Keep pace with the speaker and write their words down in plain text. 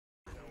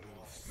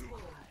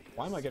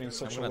Why am I getting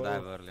such a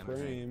low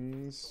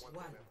frames?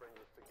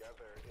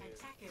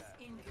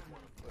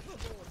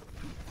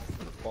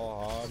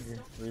 Bog,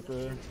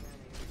 Reaper.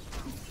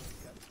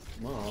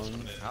 Come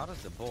on. How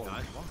does the ball?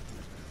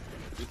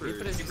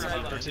 Reaper is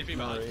inside. TP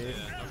behind.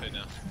 Yeah, okay,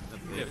 now.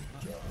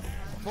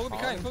 Fog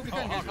behind, fog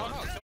behind.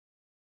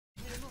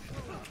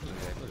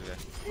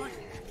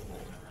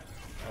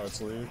 Oh,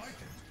 it's Luke.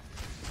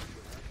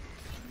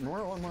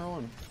 More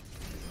one.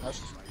 Ash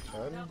is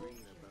dead.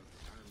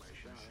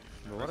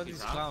 What are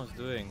these clowns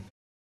doing?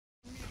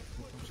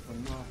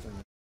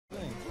 Nothing.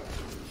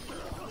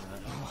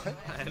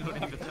 I don't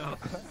even know.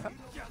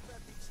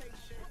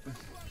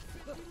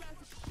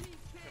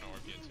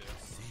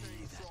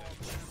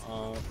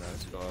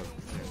 Let's go.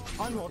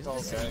 I'm hooked.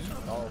 Okay.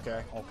 Oh,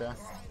 okay.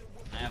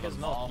 I have a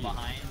ball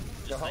behind.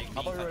 Just like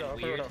me,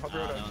 fucking weird. No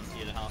one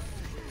see the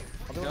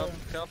help.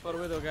 Help our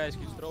widow, guys.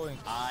 Keep throwing.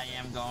 I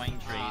am going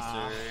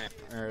Tracer.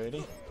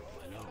 Alrighty.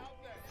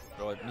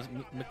 Bro,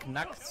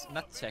 McNuck's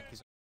nutsack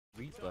is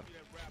Reaper.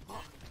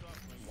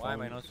 Why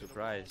am I not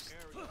surprised?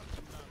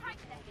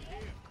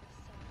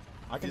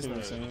 I can do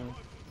the same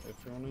if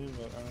you want me,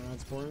 but I don't know,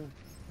 it's boring.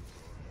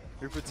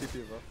 Reaper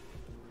TP, bro.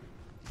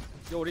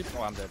 Yo, Reaper.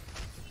 Oh, I'm dead.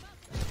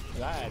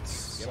 That's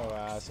so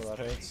ass, so that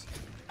hits.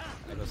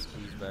 I got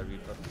squeezed by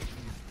Reaper.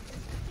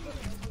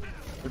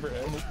 Reaper A.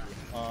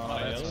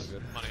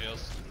 Money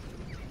heals.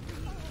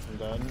 I'm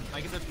dead.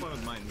 I get that point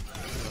with mine.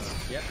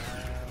 Yep.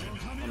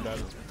 I'm dead.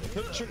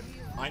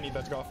 I need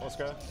that to go off. Let's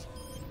go.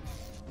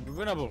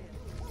 Winnable.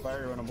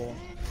 Very winnable.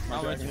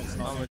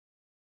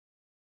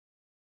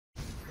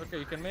 Okay,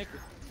 you can make it.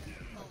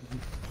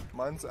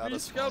 Mine's out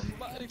of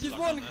He's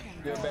won!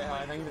 Good,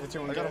 I think the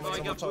 2 1 got him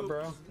on top, bro.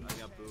 I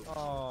got boo.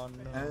 Oh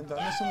no. And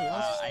there's something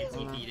else. I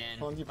TP'd in.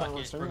 Well, you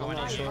probably Fuck it, we're going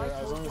I'm not in. sure,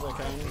 as long as I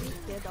can.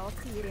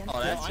 Oh,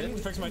 that's I need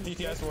to fix my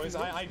DTS voice.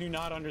 I do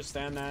not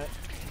understand that.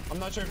 I'm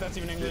not sure if that's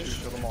even English.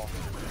 Kill them all.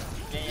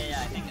 Yeah,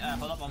 I think,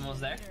 hold up, almost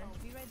there.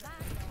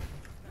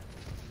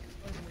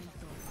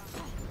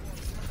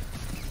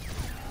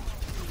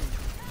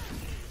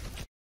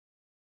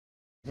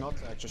 Not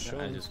actually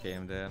sure. I just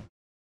came there.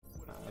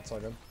 That's all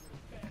good.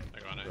 I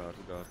got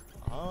it. God.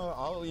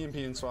 I'll EMP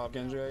and swap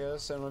Genji, I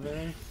guess, and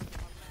everything.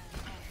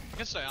 You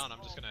can stay on,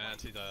 I'm just gonna add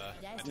to the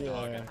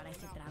hog. Yeah.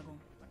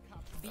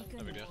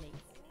 No big deal.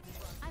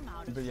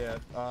 But yeah,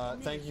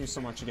 thank you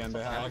so much again,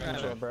 Beha. I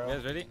appreciate it, bro. You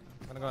guys ready?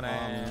 I'm gonna go now.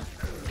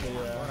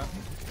 Yeah.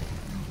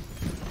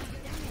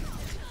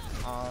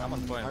 I'm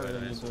on point, I by the really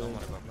way, need so don't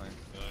worry about playing.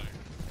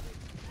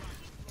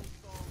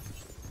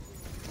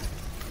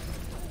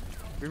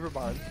 Reaper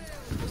behind.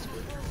 I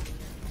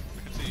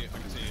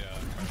can see,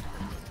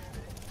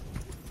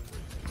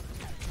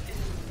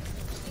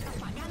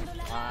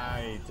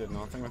 I did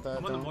nothing with that.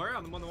 I'm on the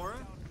Mora.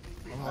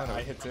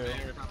 I hit 2.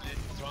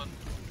 It's one.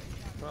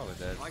 Probably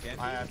dead.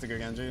 I have to go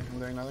Genji. I'm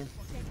doing nothing.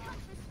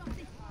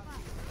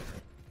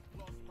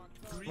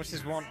 What's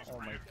this one? Oh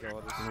my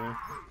god. This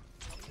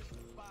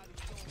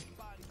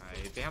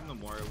If they have no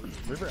Mora, we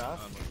Reaper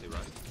F. mostly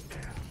run.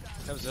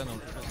 Have Zenon.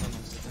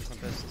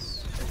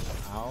 Contests.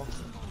 Ow.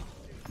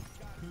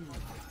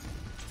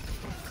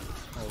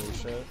 Holy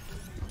shit.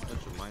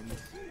 Don't you mind?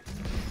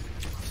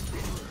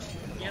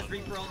 He has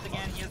Reaper ult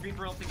again,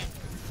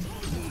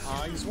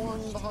 He's won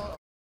the hot.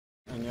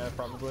 And yeah,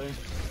 probably.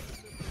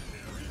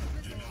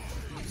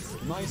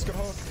 Nice, good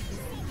hook.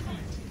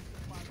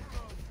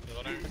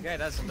 Okay,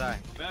 doesn't die.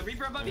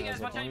 Reaper above you guys,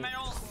 watch out, you might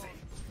ult.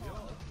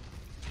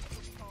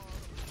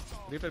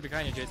 Reaper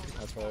behind you, JT.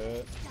 That's about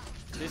it.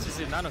 This is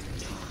it, nano.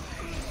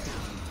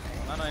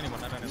 Nano anymore,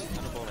 nano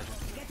ball.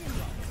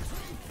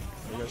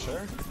 You guys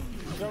sure?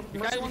 Yo,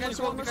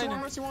 Mercy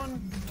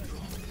one.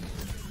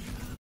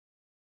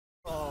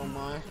 Oh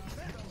my.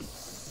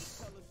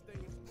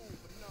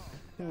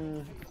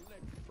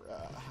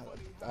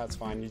 That's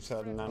fine, you just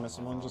had an anonymous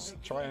one.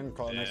 Just try and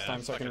call it next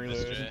time so I can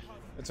reload.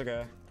 It's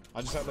okay.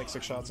 I just had like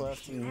 6 shots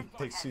left and it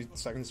takes 2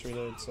 seconds to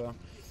reload, so.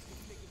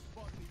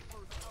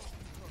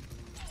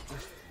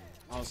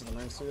 Also the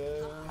Mercy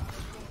there.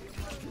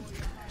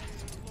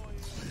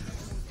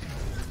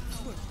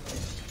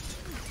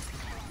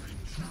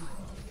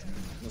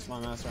 This is my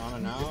master on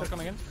it now. Reaper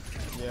coming in?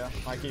 Yeah,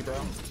 Mikey, bro.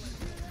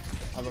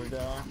 I love you.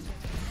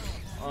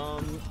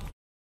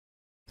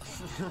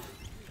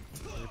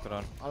 Reaper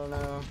on. I don't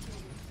know.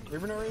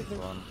 Reaper, no Reaper.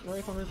 No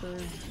Reaper, Reaper.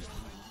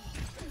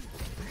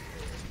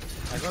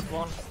 I got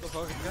one. Go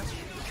focus, guys.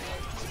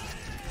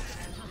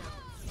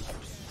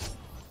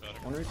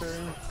 One Reaper.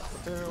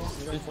 2.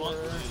 I'm going 4. Low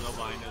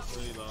behind us,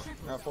 really low.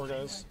 I got 4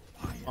 guys.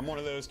 I'm one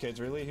of those kids,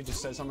 really, who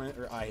just says something.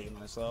 Or I hate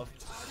myself.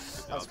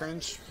 That's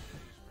cringe.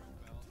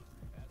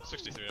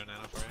 63 on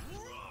nano for you.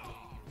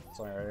 It's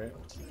alright.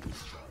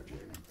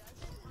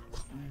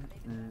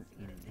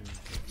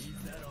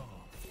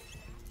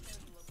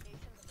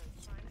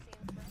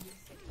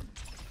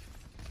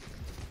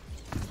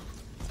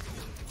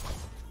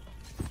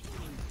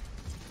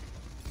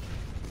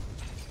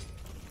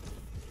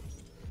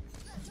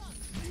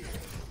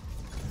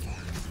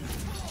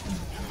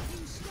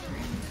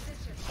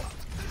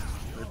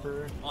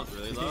 Reaper. Oh, it's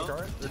really low.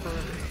 Reaper.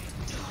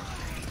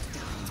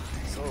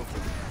 So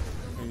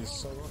He's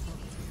so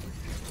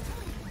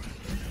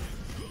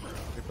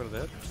Reaper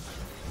dead.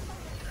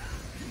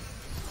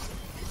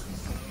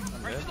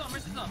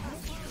 Mercy's on.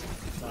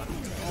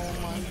 oh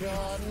my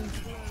god.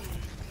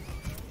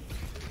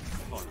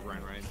 oh,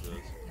 ran right into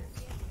those.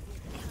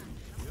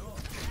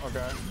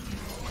 Okay.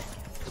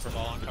 Super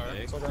ball on card.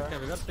 It's okay. Okay,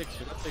 we got 6.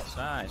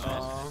 Nice.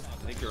 I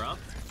think you're up.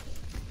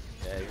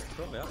 Yeah, you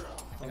can come, yeah.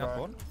 I got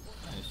one.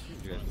 Nice.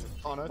 You guys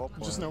do. On it.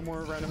 Just no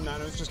more random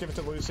nanos. Just give it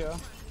to Lucia.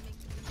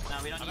 No,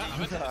 we don't need anything.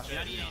 We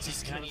don't need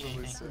anything. We don't need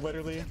anything.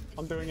 Literally,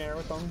 I'm doing air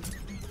with them.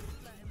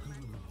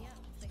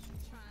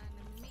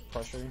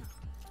 Pressure.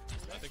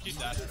 I think he's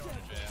dashing over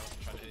to jail.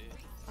 Try to hit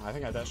you. I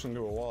think I dashed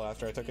into a wall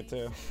after I took it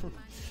too.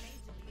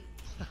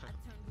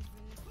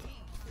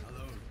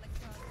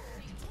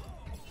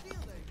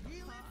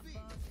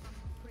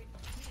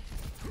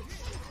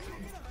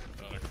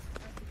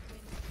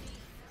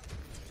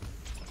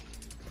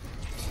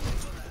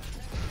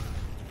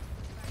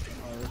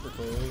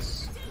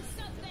 Please.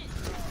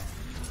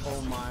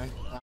 Oh my.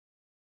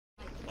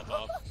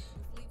 Above.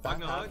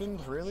 That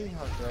happened? Really?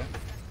 Okay.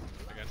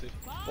 I got you.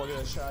 Look at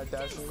that shot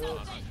dashing it.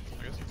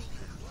 I guess.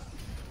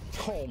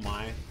 Oh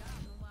my.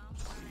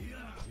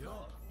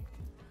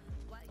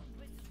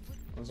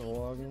 There's a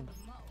log.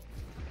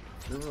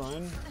 You're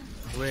running.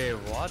 Wait,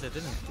 what? It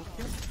didn't cook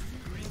him?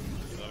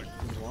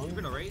 There's one.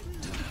 You're gonna raid?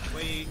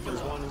 Wait,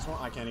 There's one.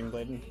 I can't even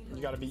blade him.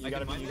 You gotta beat. You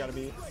gotta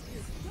beat.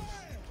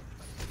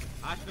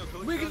 Actually,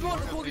 no, Wait, he's one!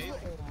 okay.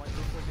 Oh my god,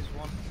 he's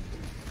one.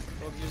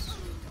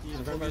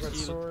 I'm going back with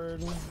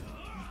sword.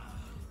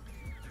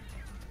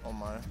 Oh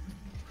my.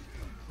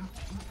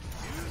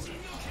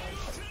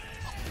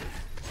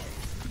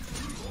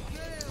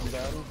 I'm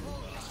dead.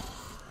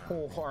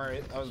 Oh,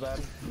 alright. That was bad.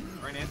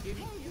 Right, Nancy?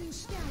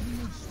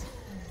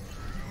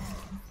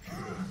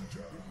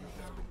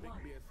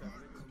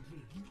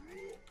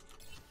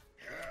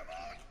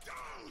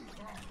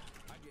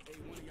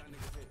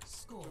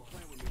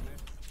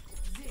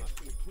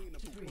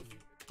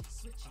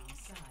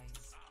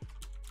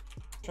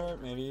 Sure,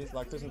 maybe.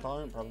 Lactose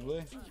intolerant,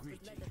 probably.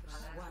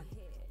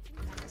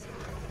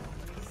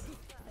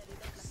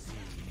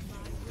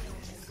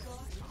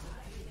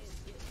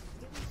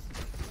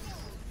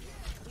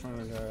 Trying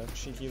to go a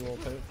cheeky little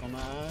pit on the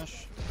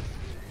Ash.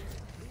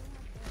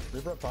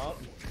 Reaper up top.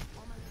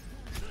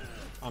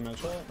 I'm gonna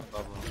try it.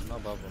 No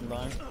bubble. I'm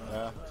dying.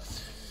 Yeah.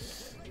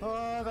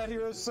 Oh, that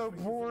hero's so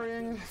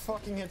boring.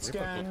 Fucking hit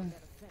scan.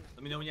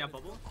 Let me know when you have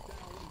bubble.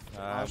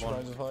 I should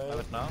probably just play Have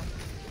it. it now?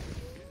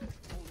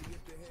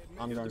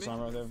 I'm going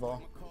Sombra, they have ball.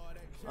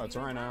 Oh, it's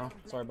right now.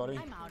 Sorry, buddy.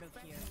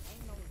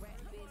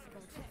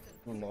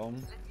 One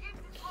bomb.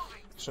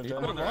 Should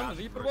Reaper 1,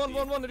 Reaper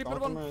 1, Reaper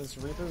 1.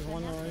 Reaper's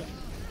one, alright.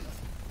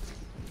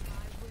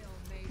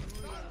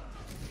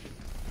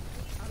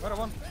 Where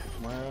one?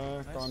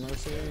 Moira, gone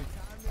Mercy.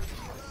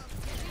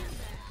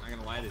 I'm not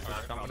gonna lie, this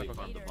guy probably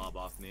farmed the mob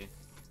off me.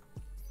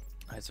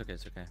 It's okay,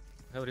 it's okay.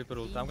 I have Reaper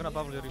ult. I'm gonna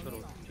bubble your Reaper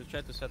ult. Just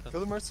try to set up.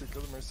 Kill the Mercy,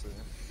 kill the Mercy.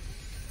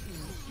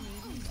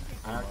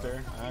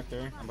 Actor.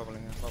 I'm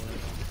bubbling, I'm bubbling.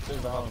 Big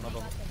valve. No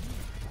bubble.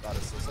 Got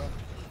it, Sissa.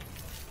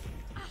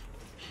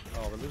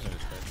 Oh, we're losing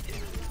this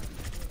fight.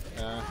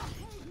 Yeah.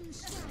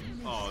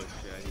 Oh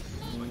shit, I just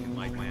fucking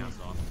like my ass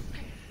off.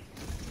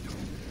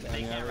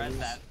 They can't res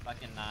that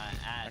fucking I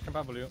Ash. can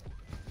bubble you.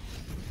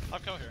 I'll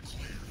go here.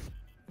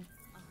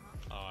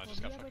 Oh, I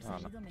just got fucked. Oh,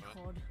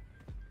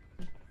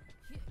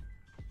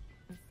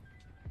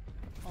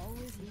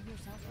 no.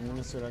 I'm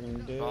gonna see what I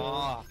can do.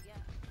 Oh,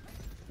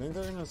 I think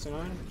they're gonna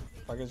C9.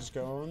 If I could just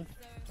go on.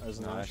 As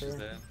an no, she's Asher.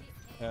 there.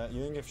 Yeah,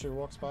 you think if she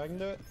walks by I can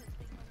do it?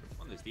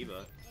 On this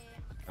diva.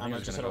 I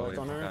might just hit a lick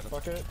on her.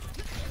 Fuck it.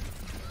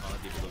 Oh,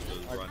 diva looks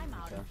to run.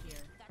 Okay.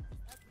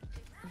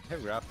 Hey,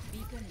 Rap.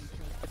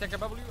 I think I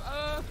bubble you.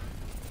 Ah,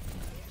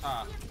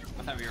 I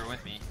thought you were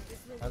with me.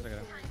 How's it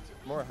going?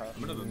 More half.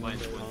 I'm gonna be blind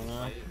to I don't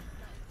know.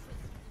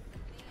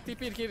 TP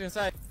the kid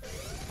inside. I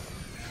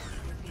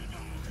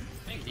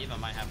think Diva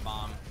might have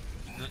bomb.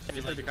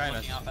 She's like behind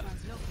us. Up at,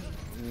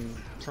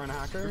 Trying to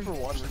hack her. Reaper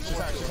 1, She's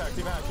hacked,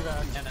 keep hack.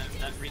 yeah,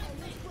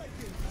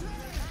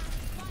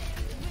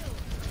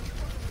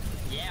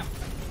 yeah.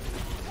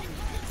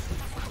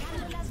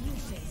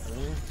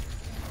 Really?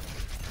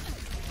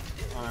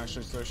 I'm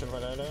actually so shit if I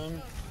died to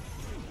him.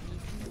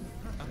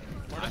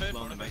 One to hit,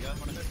 Blown one the to hit, mega.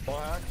 one to hit. Full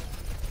hack.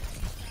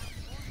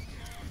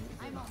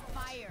 I'm on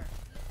fire.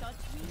 Touch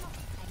me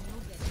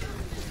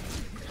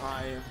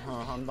and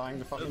I'm dying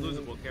to It's fucking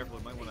losable, careful,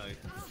 you might wanna...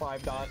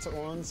 5 dots at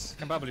once. I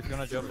can bubble if you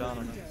wanna jump down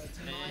on it.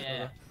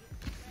 Yeah.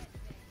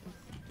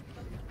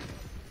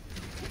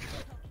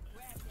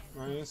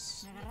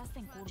 Nice.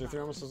 you'll J3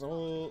 almost is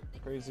all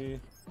crazy.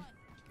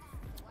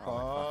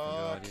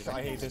 Oh my fucking Fuck. God,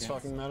 I hate this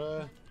fucking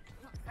meta.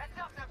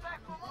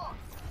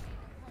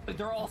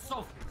 They're all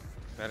so.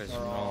 That is They're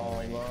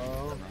all wrong.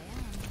 low.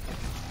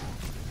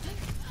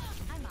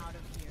 I'm out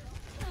of here.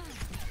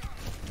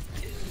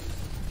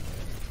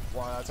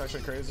 Wow, that's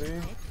actually crazy.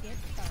 Let's get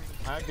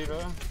started. Hack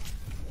Diva.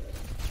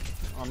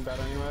 I'm dead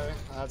anyway.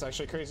 That's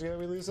actually crazy that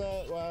we lose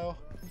that. Wow.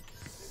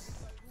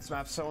 This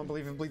map's so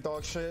unbelievably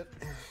dog shit.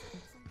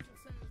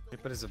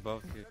 Reaper is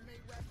above you.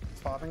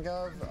 It's popping,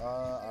 Gav.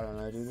 I don't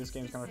know, dude. This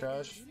game's kind of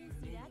trash.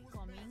 See that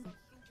coming?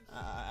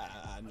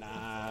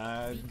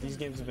 Nah. These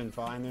games have been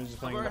fine. They're just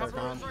playing a better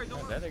comp.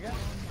 Dead again?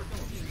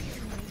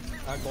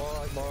 I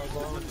ball.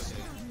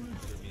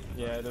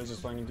 Yeah, they're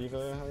just playing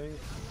D.Va, I think.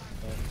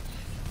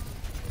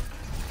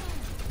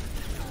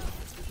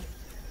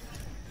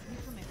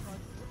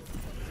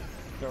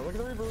 Yo, look at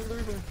the Reaper,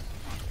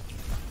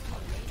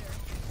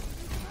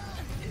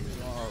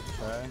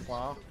 Okay,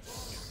 wow.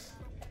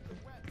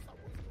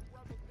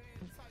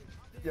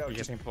 Yo, You're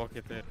getting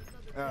pocketed.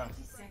 Yeah.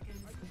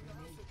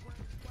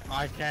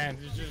 I can't,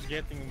 he's just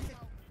getting...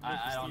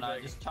 I don't know,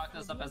 just chalk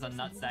this up as a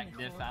nutsack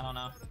diff, I don't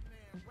know.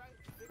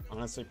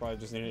 Honestly, probably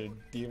just needed a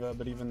D.Va,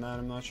 but even then,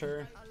 I'm not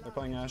sure. They're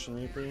playing Ashe and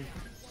Reaper.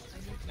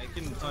 I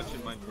can touch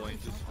in my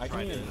point. Just I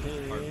try can to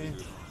hit.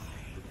 harvest.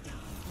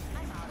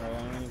 Right, I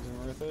don't think it's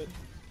worth it.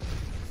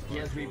 He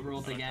has Reaper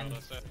ult again.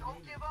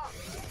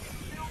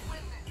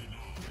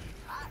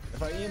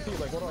 If I EMP,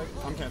 like, what do I...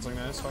 I'm canceling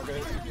this, fuck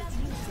it.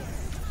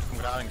 I'm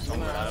grabbing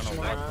somewhere, I don't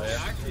know what's That's there.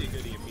 actually a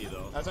good EMP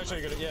though. That's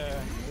actually good,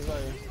 yeah. He's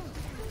like...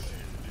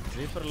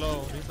 Reaper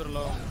low, Reaper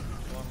low.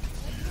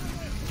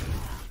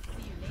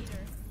 See you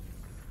later.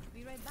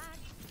 Be right back.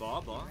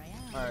 Baba.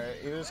 Alright,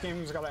 either this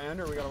game's gotta end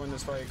or we gotta win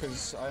this fight,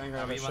 because I think I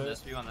have We a won shit.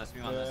 this, we won this,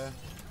 we won Yeah. this.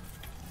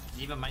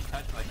 D.Va might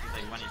touch, but she's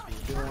like 1 HP.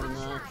 D.Va one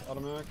Mac,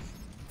 automatic.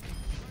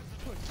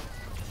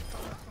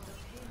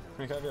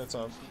 Okay, what's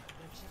up?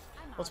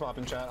 What's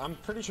poppin', chat? I'm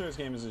pretty sure this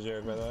game is a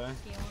joke, by the way.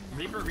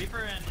 Reaper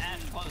and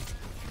Ashe close.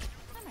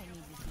 I might need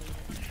this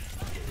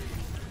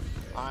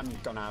later. I'm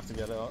gonna have to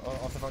get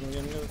off the fucking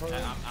game to for it.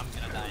 I'm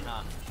gonna die,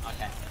 huh?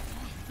 Okay.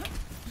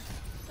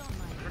 Don't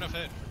mind. We're enough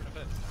hit.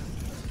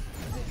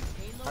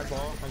 High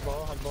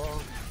ball.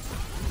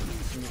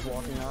 I'm just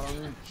walking out on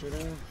him, shooting.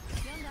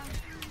 Yonder.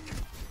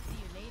 See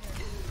you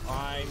later.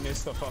 I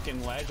missed the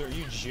fucking ledge. Are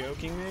you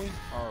joking me?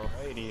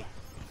 Alrighty.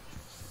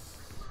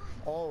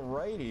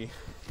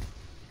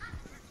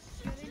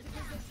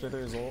 J3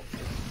 is ult.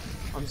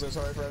 I'm so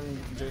sorry for having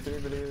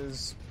J3, but he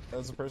is,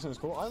 as a person, is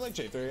cool. I like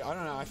J3. I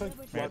don't know. I feel like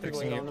a lot of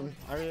people hate on him.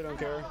 I really don't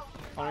care.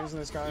 I'm using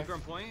this guy. Reaper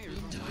on point.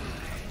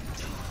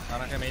 I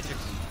don't have Matrix.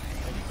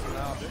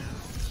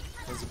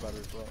 There's a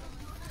better throw.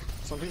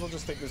 Some people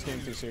just take this game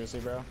too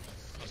seriously, bro.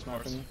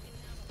 Smoking.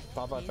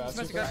 Top 5 fast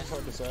super, it's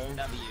hard to say.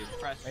 W.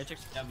 Press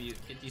Matrix. W.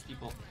 Get these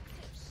people.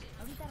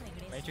 Ahorita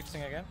regreso.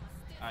 Matrixing again?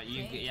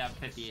 You have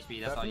 50 HP,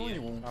 that's all Definitely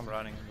you. won't. I'm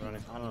running.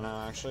 I don't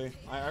know, actually.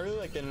 I really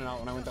liked in and out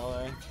when I went to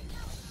LA.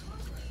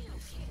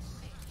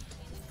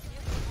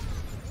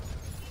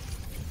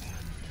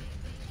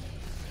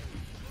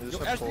 They just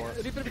Yo, have Ashe, 4.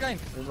 Reaper behind!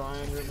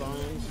 Rewind.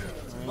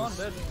 One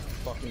dead.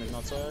 Fucking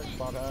nutsack.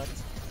 Bot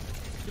hacked.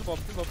 Kill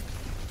Bob.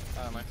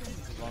 Ah, nice.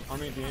 One.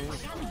 Army being.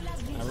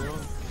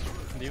 Everyone.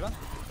 D.Va?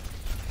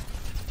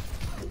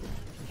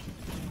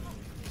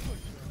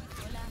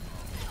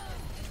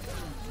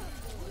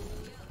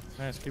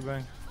 Nice, keep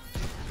going.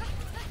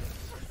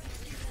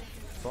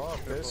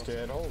 Fuck this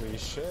kid. Holy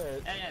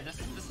shit. Yeah, this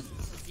is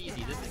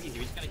easy. This is easy.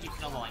 We just gotta keep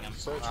snowballing him.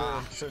 So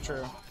true. So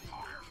true.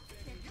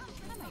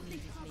 I might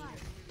need this later.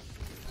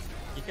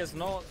 He has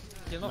no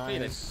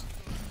feeling. Nice.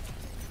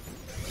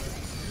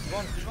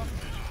 Keep on.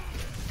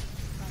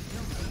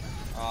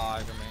 Ah, I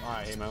can make.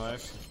 I hate my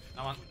life.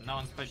 No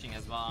one's pushing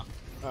as well.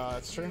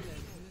 That's true.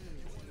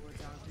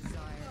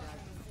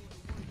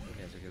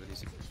 Okay, so give it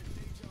easy.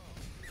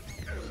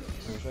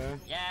 Okay.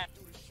 Yeah.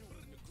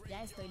 Ya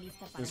estoy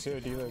lista para This here,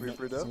 D.Va,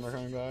 Reaper dead? somewhere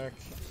coming back.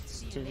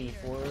 It's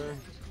 2v4.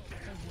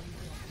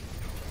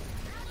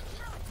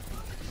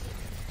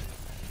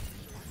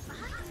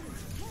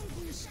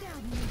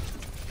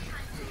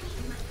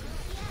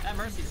 That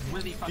Mercy's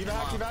really fucking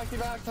long.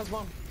 Back, touch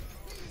bomb.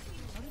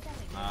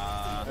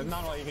 There's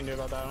not a lot you can do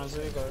about that,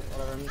 honestly, but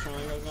whatever, I'm just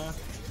showing you guys now.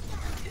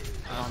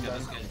 I'm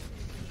That's done. good.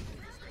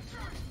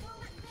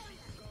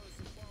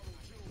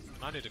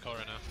 I need to call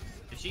right now.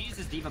 If she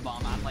uses D.Va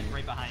bomb, I'm like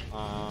right behind.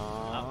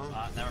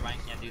 Never mind,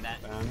 can't do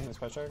that. Damn, it's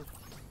patch check.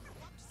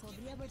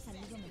 Podría haber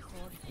salido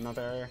mejor. I'm not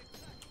there.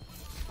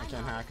 I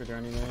can't hack or do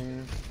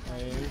anything.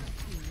 Hey.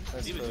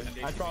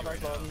 I saw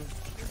back button.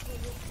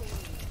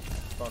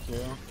 Fuck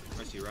you.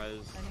 Mercy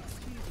res.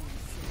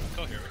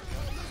 Go here.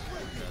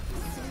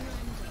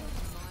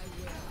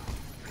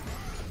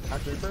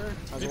 Hack Reaper.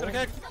 As Reaper well.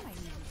 hack!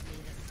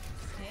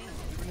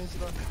 Reaper needs to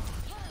run.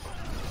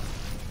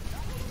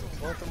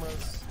 Both of them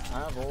res. I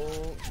have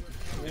ult.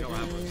 Maybe don't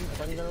have ult.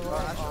 if I can get it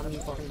right, I'm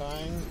fucking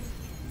dying.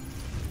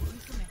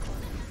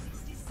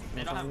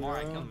 They don't have Mora,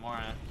 I killed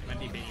Mora. Might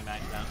be baiting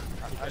back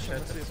though. I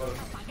should see both.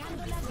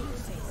 Apagando las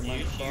luces.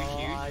 Huge.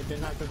 I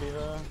didn't hack the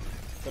D.Va.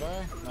 Did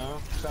I? No.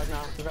 Get back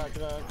now. Get back.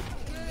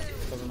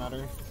 Doesn't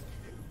matter.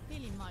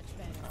 Feeling much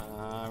better.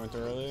 I went too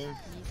early.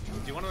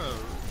 Do you want to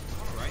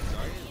right?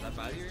 Sorry, is that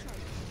bad here?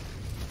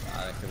 Ah,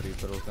 I have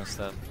Reaper ult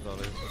instead,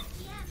 probably.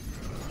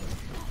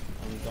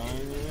 I'm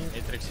dying.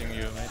 Matrixing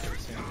you.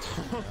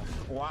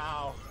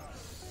 Wow.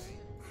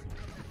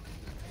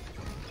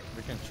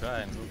 We can try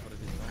and go for it.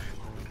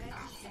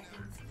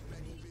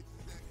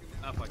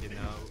 Ah, fuck it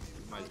now.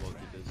 Might as well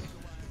keep this.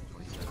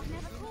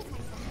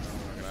 27.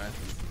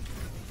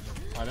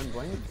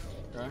 blink?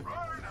 Okay.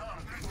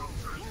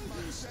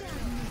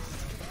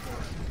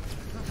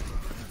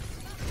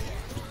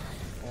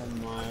 Oh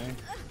my.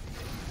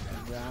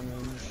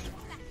 Damage.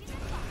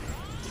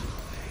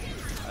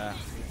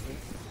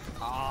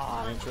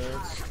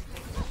 Matrix.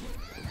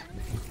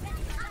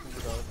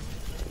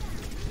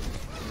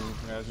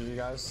 Yeah, GG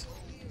guys.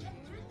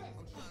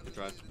 Good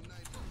try.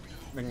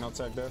 Big no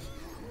tech diff.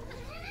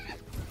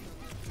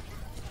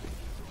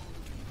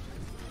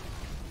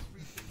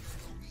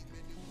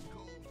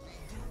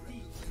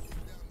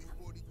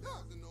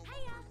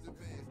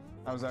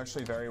 That was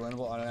actually very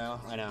winnable. I don't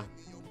know. I know.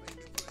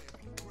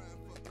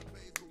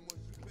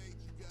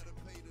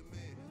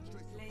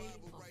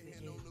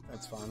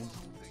 That's fun.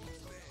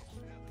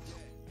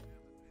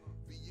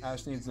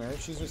 Ash needs nerf.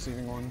 She's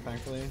receiving one,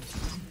 thankfully.